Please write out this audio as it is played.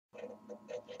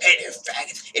Hey there,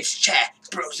 faggots. It's Chad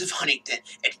Broseph Huntington.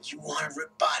 And you want to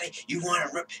rip body? You want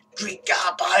to rip Greek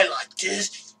god body like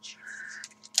this?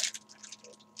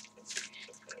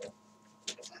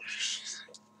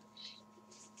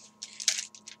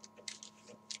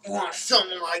 You want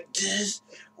something like this?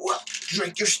 Well,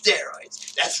 drink your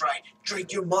steroids. That's right.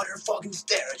 Drink your motherfucking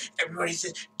steroids. Everybody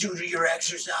says, do your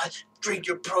exercise, drink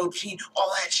your protein,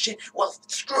 all that shit. Well,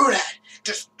 screw that.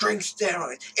 Just drink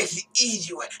steroids. It's the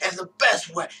easy way and the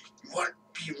best way. You want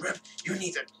to be ripped? You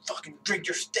need to fucking drink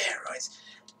your steroids.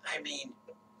 I mean,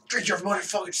 drink your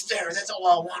motherfucking steroids. That's all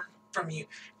I want from you.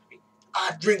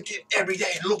 I drink it every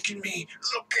day. Look at me.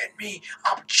 Look at me.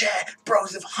 I'm Chad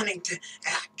Broseph Huntington,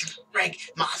 and I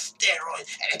drink my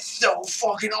steroids, and it's so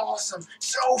fucking awesome.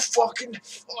 So fucking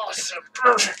awesome.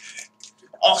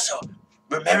 Also,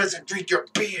 remember to drink your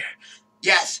beer.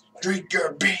 Yes, drink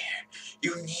your beer.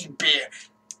 You need beer.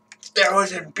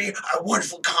 Steroids and beer are a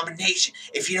wonderful combination.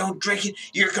 If you don't drink it,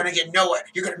 you're gonna get nowhere.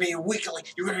 You're gonna be a weakling.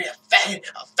 You're gonna be a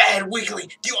fat weakling.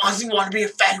 Do you honestly want to be a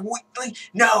fat weakling?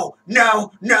 No,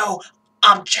 no, no.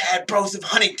 I'm Chad Broseph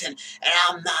Huntington, and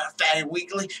I'm not a fatty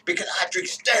weakling because I drink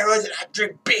steroids and I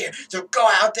drink beer. So go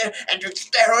out there and drink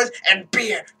steroids and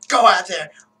beer. Go out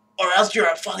there, or else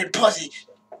you're a fucking pussy.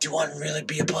 Do you want to really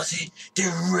be a pussy? Do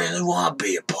you really want to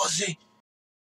be a pussy?